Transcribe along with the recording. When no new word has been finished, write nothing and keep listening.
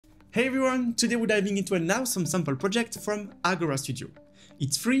Hey everyone, today we're diving into an awesome sample project from Agora Studio.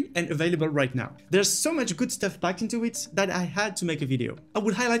 It's free and available right now. There's so much good stuff packed into it that I had to make a video. I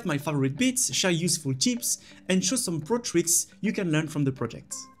will highlight my favorite bits, share useful tips, and show some pro tricks you can learn from the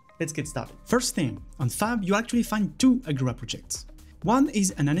project. Let's get started. First thing, on Fab you actually find two Agora projects. One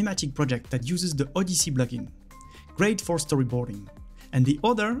is an animatic project that uses the Odyssey plugin, great for storyboarding. And the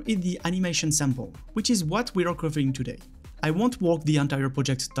other is the animation sample, which is what we are covering today. I won't walk the entire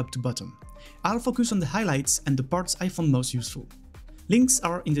project top to bottom. I'll focus on the highlights and the parts I found most useful. Links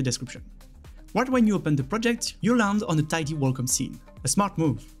are in the description. Right when you open the project, you land on a tidy welcome scene. A smart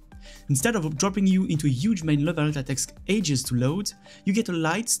move. Instead of dropping you into a huge main level that takes ages to load, you get a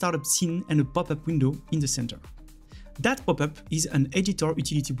light startup scene and a pop-up window in the center. That pop-up is an editor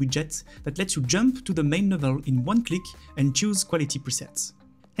utility widget that lets you jump to the main level in one click and choose quality presets.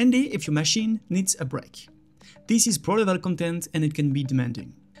 Handy if your machine needs a break. This is pro-level content and it can be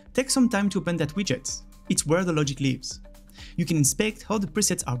demanding. Take some time to open that widget. It's where the logic lives. You can inspect how the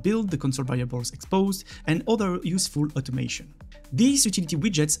presets are built, the console variables exposed, and other useful automation. These utility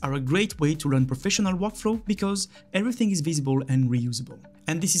widgets are a great way to learn professional workflow because everything is visible and reusable.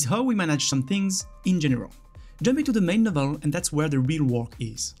 And this is how we manage some things in general. Jump into the main level and that's where the real work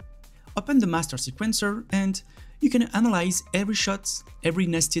is. Open the master sequencer and you can analyze every shot, every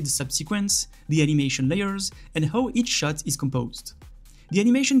nested subsequence, the animation layers, and how each shot is composed. The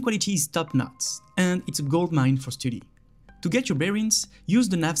animation quality is top-notch, and it's a goldmine for study. To get your bearings, use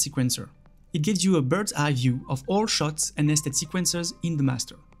the nav sequencer. It gives you a bird's-eye view of all shots and nested sequences in the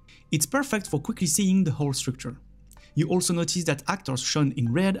master. It's perfect for quickly seeing the whole structure. You also notice that actors shown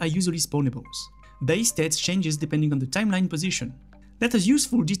in red are usually spawnables. Base state changes depending on the timeline position. That is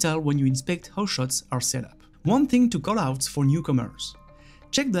useful detail when you inspect how shots are set up. One thing to call out for newcomers.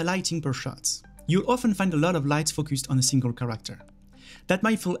 Check the lighting per shot. You'll often find a lot of lights focused on a single character. That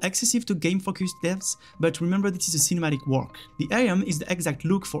might feel excessive to game-focused devs, but remember this is a cinematic work. The AM is the exact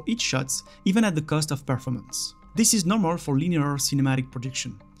look for each shot, even at the cost of performance. This is normal for linear cinematic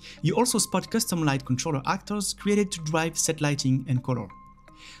production. You also spot custom light controller actors created to drive set lighting and color.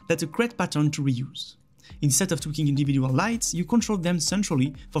 That's a great pattern to reuse. Instead of tweaking individual lights, you control them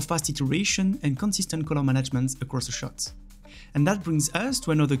centrally for fast iteration and consistent color management across a shot. And that brings us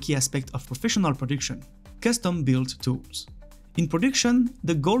to another key aspect of professional production: custom-built tools. In production,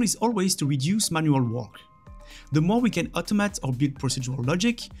 the goal is always to reduce manual work. The more we can automate or build procedural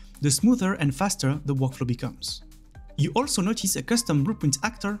logic, the smoother and faster the workflow becomes. You also notice a custom blueprint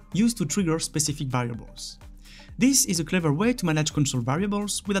actor used to trigger specific variables. This is a clever way to manage console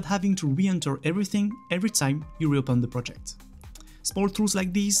variables without having to re-enter everything every time you reopen the project. Small tools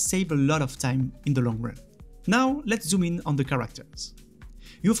like these save a lot of time in the long run. Now let's zoom in on the characters.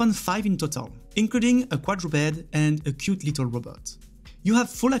 You found 5 in total, including a quadruped and a cute little robot. You have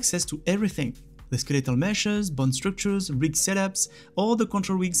full access to everything: the skeletal meshes, bone structures, rig setups, all the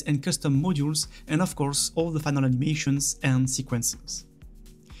control rigs and custom modules, and of course all the final animations and sequences.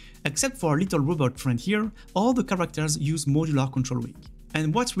 Except for our little robot friend here, all the characters use modular control rig.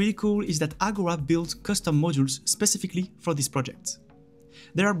 And what's really cool is that Agora built custom modules specifically for this project.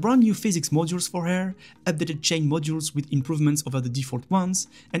 There are brand new physics modules for hair, updated chain modules with improvements over the default ones,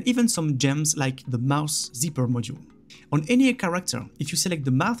 and even some gems like the mouse zipper module. On any character, if you select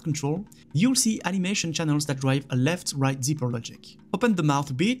the mouth control, you'll see animation channels that drive a left-right zipper logic. Open the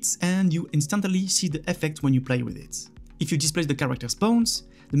mouth bit and you instantly see the effect when you play with it. If you displace the character's bones,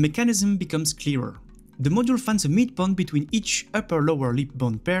 the mechanism becomes clearer. The module finds a midpoint between each upper-lower lip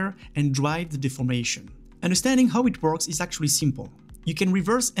bone pair and drives the deformation. Understanding how it works is actually simple. You can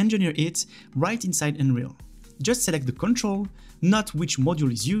reverse engineer it right inside Unreal. Just select the control, not which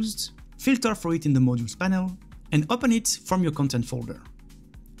module is used, filter for it in the modules panel, and open it from your content folder.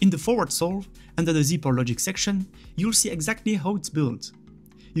 In the forward solve, under the zipper logic section, you'll see exactly how it's built.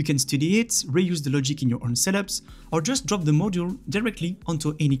 You can study it, reuse the logic in your own setups, or just drop the module directly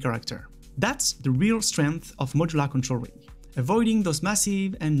onto any character. That's the real strength of modular control rig, avoiding those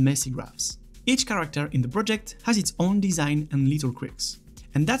massive and messy graphs. Each character in the project has its own design and little quirks.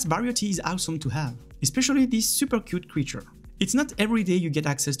 And that variety is awesome to have, especially this super cute creature. It's not every day you get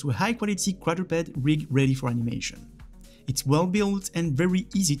access to a high-quality quadruped rig ready for animation. It's well built and very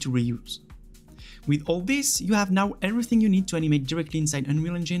easy to reuse. With all this, you have now everything you need to animate directly inside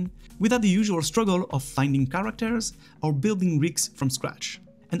Unreal Engine without the usual struggle of finding characters or building rigs from scratch.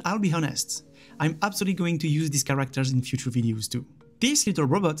 And I'll be honest, I'm absolutely going to use these characters in future videos too. This little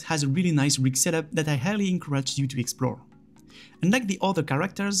robot has a really nice rig setup that I highly encourage you to explore. Unlike the other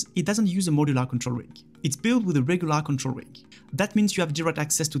characters, it doesn't use a modular control rig. It's built with a regular control rig. That means you have direct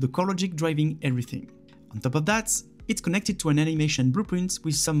access to the core logic driving everything. On top of that, it's connected to an animation blueprint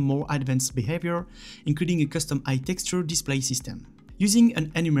with some more advanced behavior, including a custom eye texture display system. Using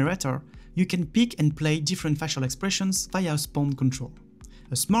an enumerator, you can pick and play different facial expressions via spawn control.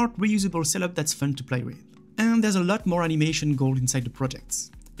 A smart, reusable setup that's fun to play with. And there's a lot more animation gold inside the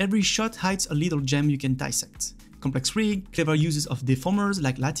project. Every shot hides a little gem you can dissect. Complex rig, clever uses of deformers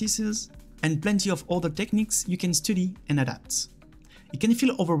like lattices, and plenty of other techniques you can study and adapt. It can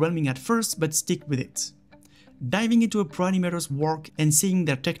feel overwhelming at first, but stick with it. Diving into a pro animator's work and seeing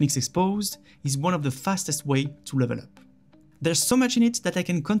their techniques exposed is one of the fastest ways to level up. There's so much in it that I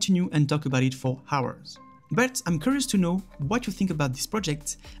can continue and talk about it for hours. But I'm curious to know what you think about this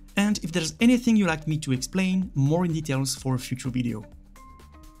project and if there's anything you'd like me to explain more in details for a future video.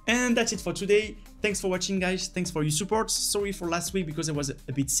 And that's it for today. Thanks for watching, guys. Thanks for your support. Sorry for last week because I was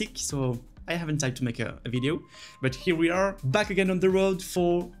a bit sick, so I haven't time to make a video. But here we are, back again on the road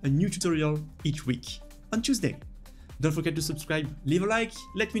for a new tutorial each week on Tuesday. Don't forget to subscribe, leave a like,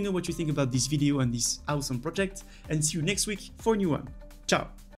 let me know what you think about this video and this awesome project, and see you next week for a new one. Ciao!